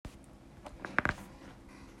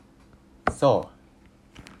So,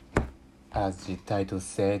 as the title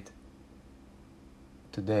said,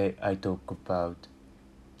 today I talk about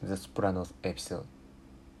the Sopranos episode.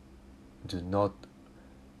 Do not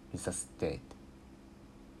resuscitate.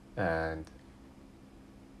 And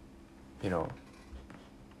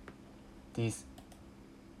this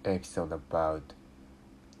episode about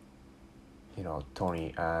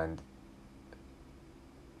Tony and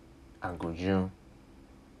Uncle June,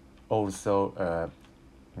 also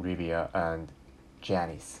Rivia and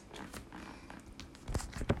Janice.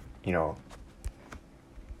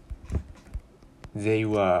 They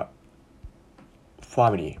were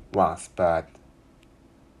family once, but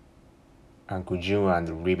Uncle June and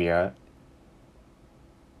Rivia,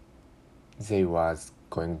 they was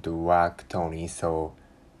going to work Tony, so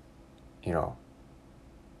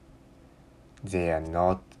they are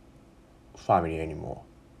not family anymore.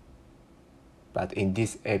 But in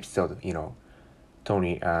this episode,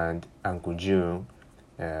 Tony and Uncle June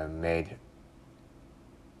made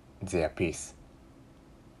their peace,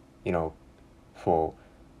 for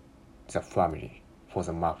the family, for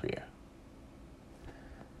the mafia.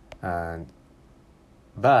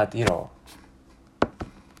 But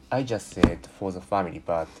I just said for the family,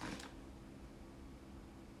 but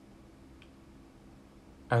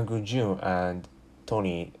Uncle June and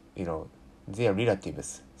Tony, they are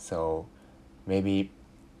relatives, so maybe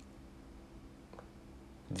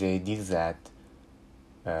they did that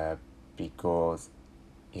because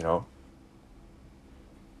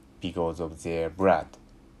of their blood.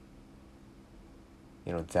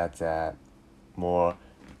 That's a more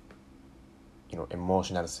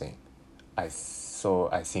emotional thing. I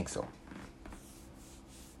think so.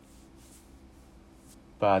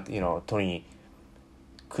 But Tony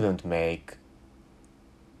couldn't make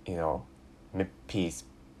peace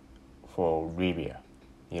for Rivia.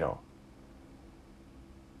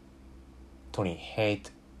 Tony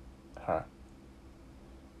hate her.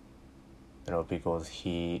 Because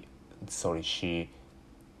she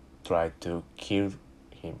tried to kill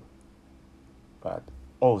him. But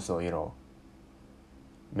also,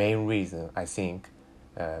 main reason I think,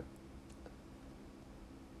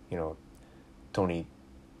 Tony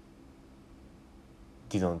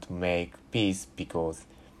didn't make peace because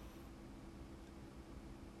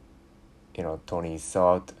Tony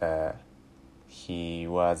thought he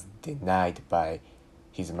was denied by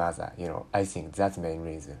his mother. I think that's the main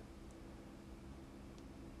reason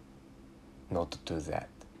not to do that.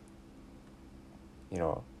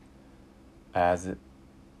 As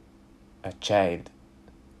a child,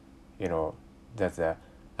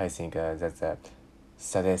 I think that's a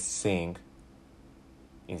saddest thing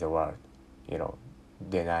in the world.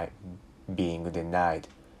 Being denied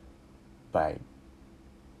by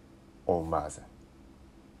own mother.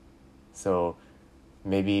 So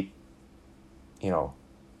maybe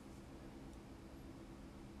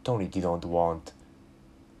Tony didn't want to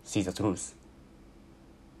see the truth.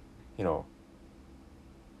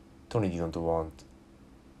 Tony didn't want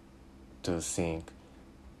to think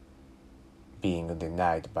being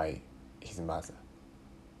denied by his mother.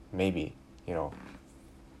 Maybe,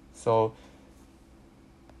 so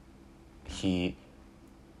he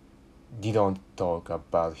didn't talk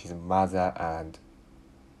about his mother and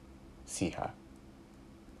see her,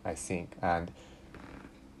 I think. And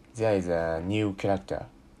there is a new character,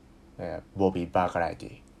 Bobby Baccarat,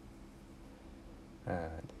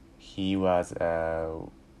 and he was a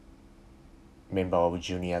member of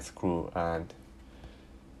Junior's crew, and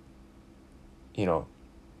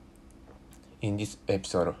in this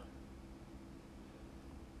episode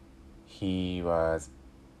he was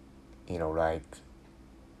like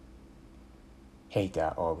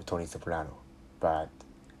hater of Tony Soprano, but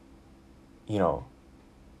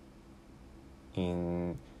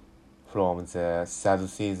from the third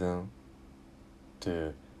season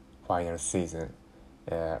to final season,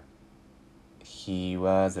 he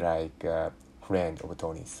was like a friend of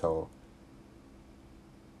Tony, so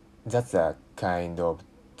that's a kind of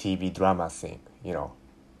TV drama thing,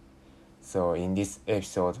 So in this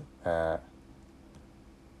episode, the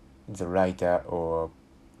writer or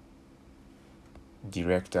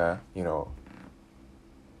director,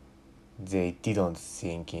 they didn't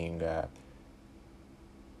thinking,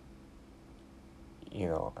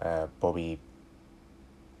 Bobby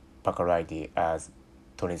Baccarat as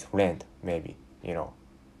Tony's friend, maybe,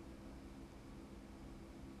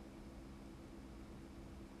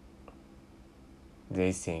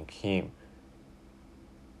 They think him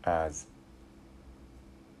as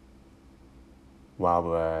one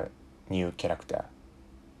of a new character,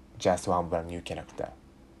 just one of a new character.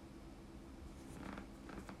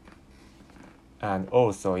 And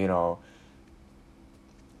also,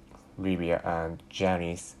 Livia and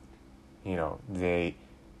Janice, they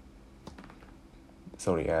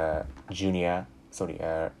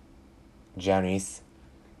Janice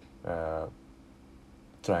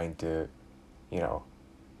trying to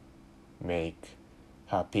make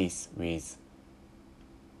her peace with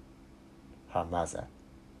her mother,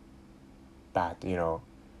 but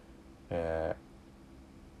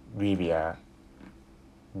Livia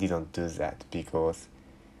didn't do that because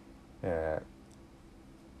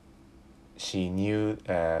she knew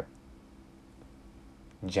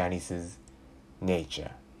Janice's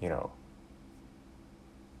nature.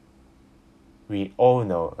 We all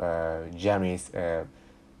know Janice.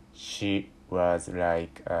 She was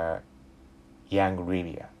like young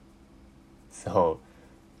Livia, so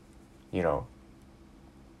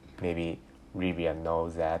maybe Livia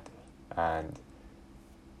knows that, and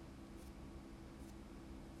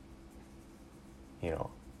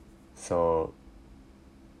so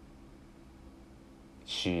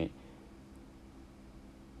she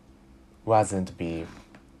wasn't be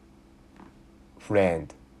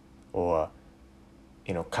friend or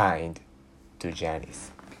kind to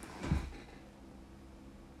Janice.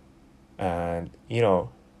 And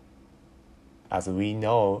as we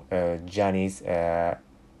know, Janice, her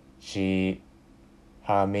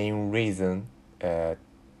main reason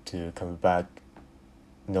to come back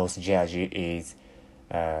North Jersey is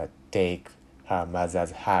take her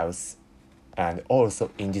mother's house, and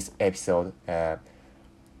also in this episode,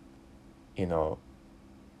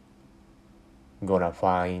 gonna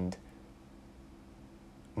find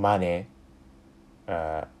money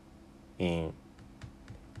in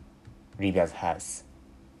Livia's house.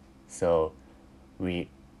 So we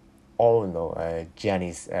all know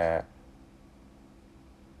Janice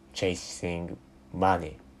chasing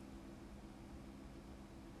money,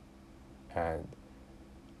 and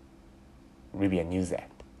Livia knew that.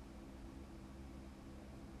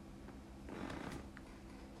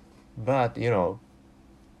 But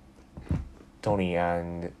Tony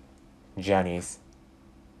and Janice,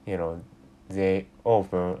 they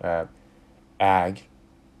often argue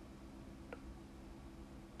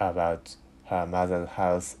about her mother's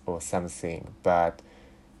house or something. But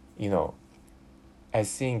I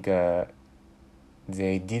think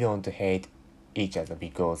they didn't hate each other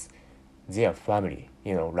because they are family.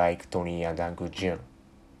 Like Tony and Uncle June.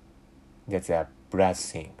 That's a blood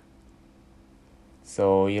thing.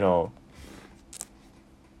 So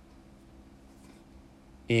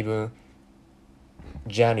even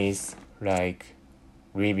Janice, like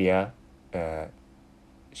Livia,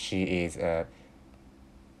 she is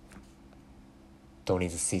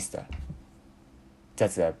Tony's sister.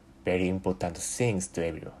 That's a very important thing to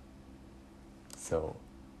everyone. So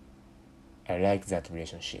I like that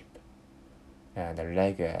relationship, and I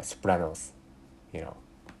like Sopranos.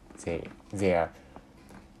 They are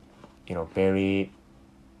very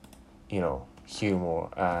humor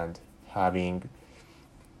and having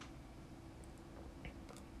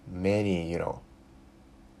many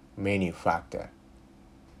factor,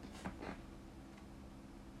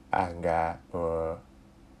 anger or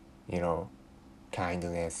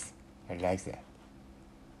kindness. I like that.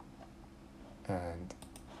 And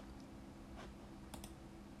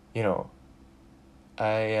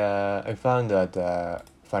I found that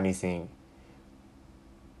funny thing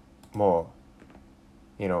more.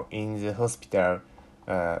 In the hospital,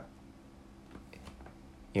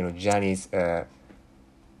 Janice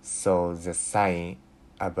saw the sign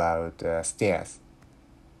about stairs,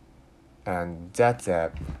 and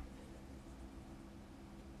that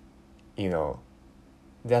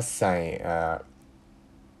that sign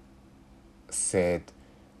said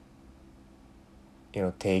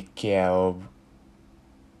take care of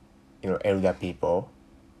elder people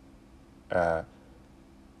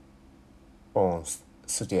on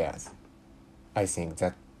stairs. I think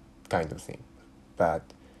that kind of thing. But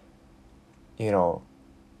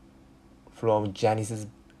from Janice's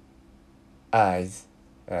eyes,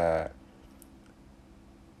 that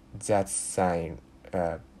sign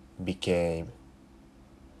became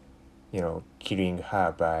killing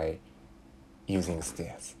her by using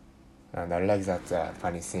stairs. And I like that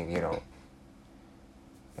funny thing.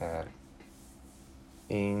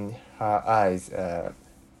 In her eyes,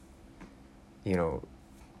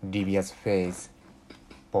 Livia's face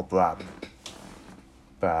pop up,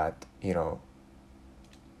 but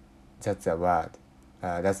that's a word,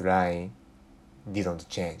 that line didn't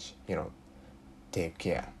change. Take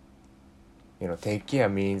care. Take care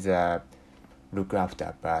means look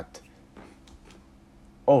after, but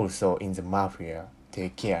also in the mafia,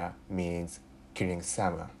 take care means killing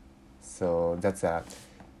someone. So that's a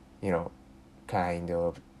kind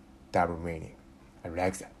of double meaning. I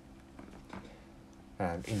like that.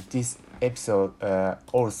 And in this episode,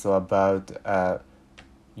 also about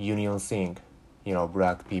union thing,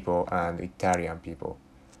 black people and Italian people,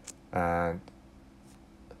 and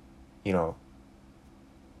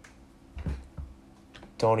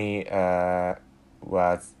Tony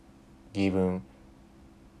was given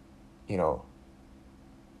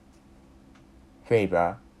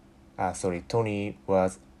favor. Tony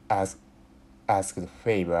was asked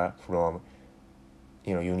favor from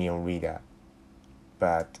union leader,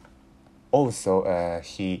 but also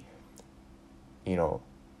he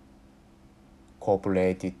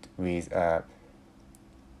cooperated with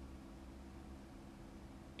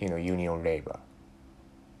union labor.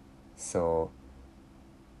 So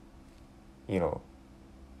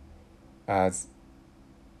as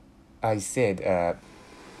I said,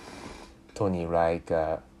 Tony like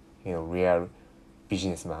real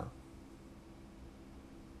businessman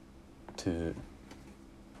to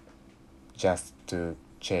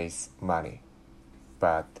chase money,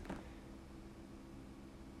 but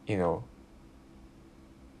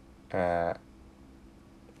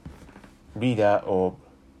leader of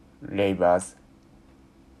labor's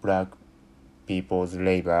black people's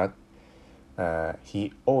labor,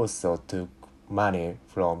 he also took money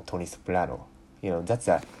from Tony Soprano. That's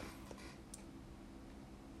a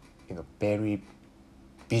very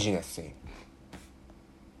business thing.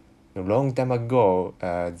 A long time ago,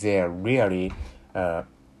 they really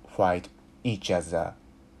fight each other,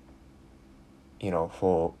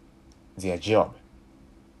 for their job.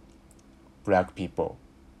 Black people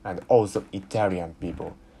and also Italian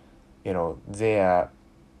people, they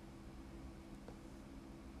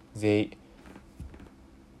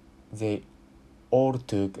all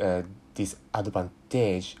took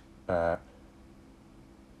disadvantage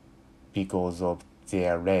because of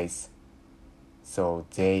their race. So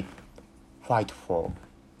they fight for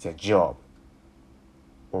their job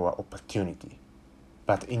or opportunity.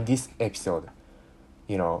 But in this episode,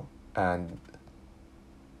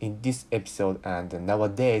 and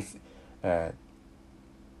nowadays,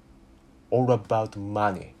 all about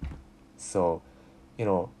money. So,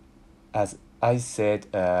 as I said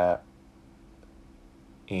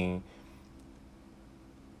in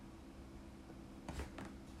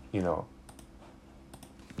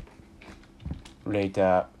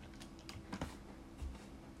later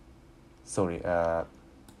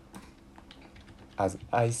as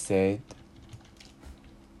I said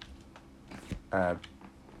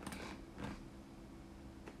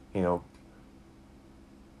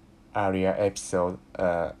earlier episode,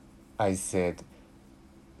 I said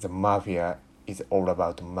the mafia is all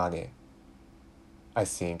about money. I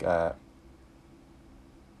think I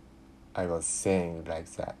was saying like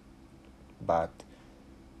that, but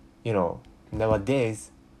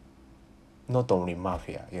nowadays, not only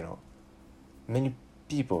mafia, many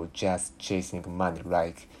people just chasing money,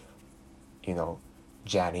 like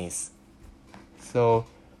Janice. So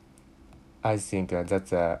I think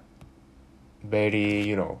that's a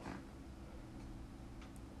very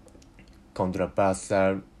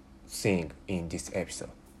controversial thing in this episode.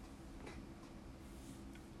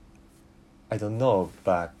 I don't know,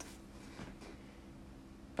 but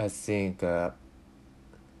I think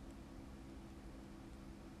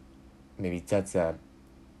maybe that's a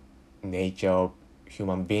nature of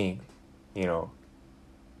human being,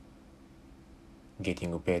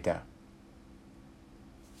 getting better.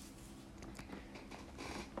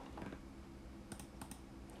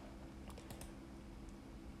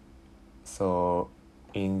 So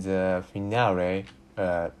in the finale,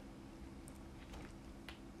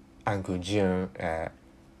 Uncle June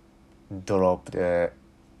dropped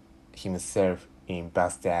himself in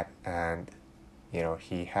bathtub, and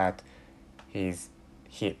he had his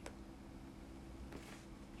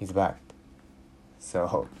back.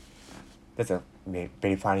 So that's a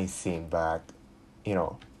very funny scene, but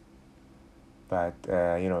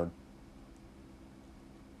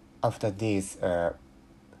after this,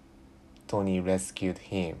 Tony rescued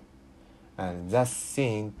him, and that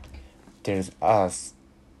scene tells us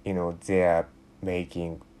they are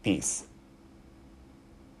making peace.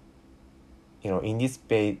 In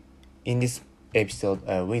this episode,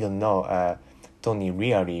 we don't know Tony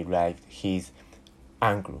really liked his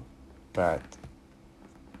uncle, but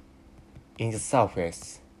on the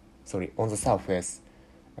surface,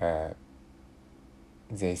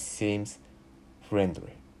 they seems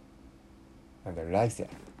friendly, and I like that.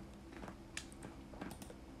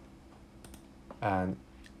 And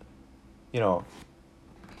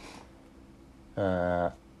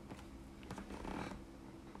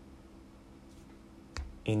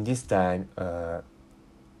in this time,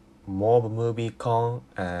 Mob Movie Con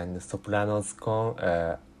and Sopranos Con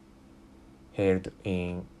held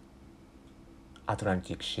in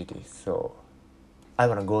Atlantic City. So I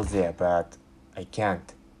wanna go there, but I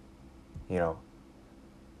can't.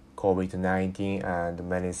 COVID-19 and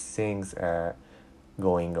many things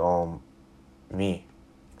going on me.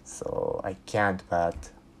 So I can't,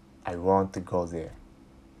 but I want to go there.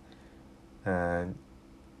 And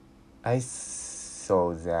I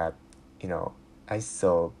saw that, I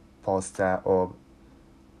saw poster of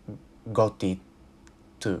Gotti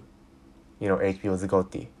 2, HBO's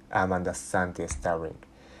Gotti, Amanda Sante starring.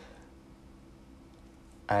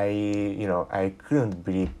 I couldn't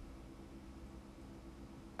believe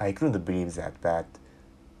that, but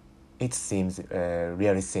it seems a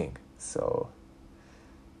really thing. So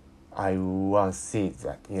I want to see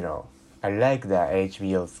that, I like the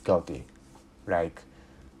HBO Scotty, like,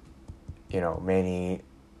 many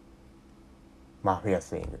mafia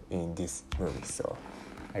thing in this movie. So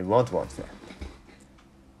I want to watch that.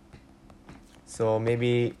 So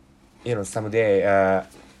maybe, someday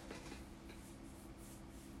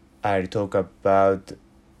I'll talk about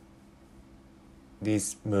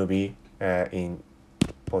this movie in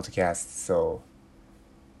podcast. So,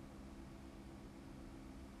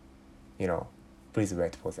 please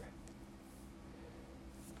wait for that.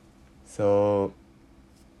 So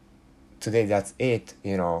today that's it.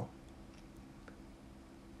 In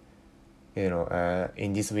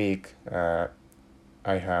this week I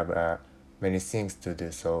have many things to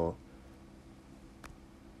do, so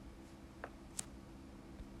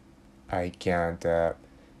I can't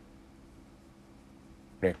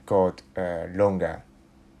record longer.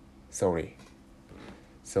 Sorry.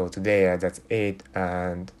 So today that's it,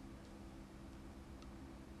 and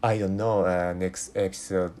I don't know next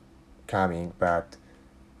episode coming, but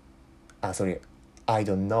I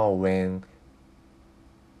don't know when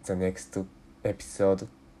the next episode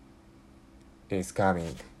is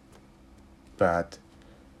coming, but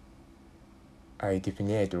I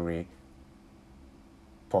definitely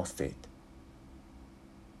post it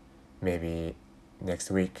maybe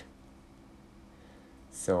next week.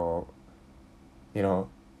 So,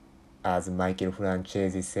 as Michael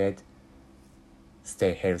Franchese said,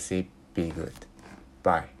 stay healthy, be good.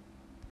 Bye.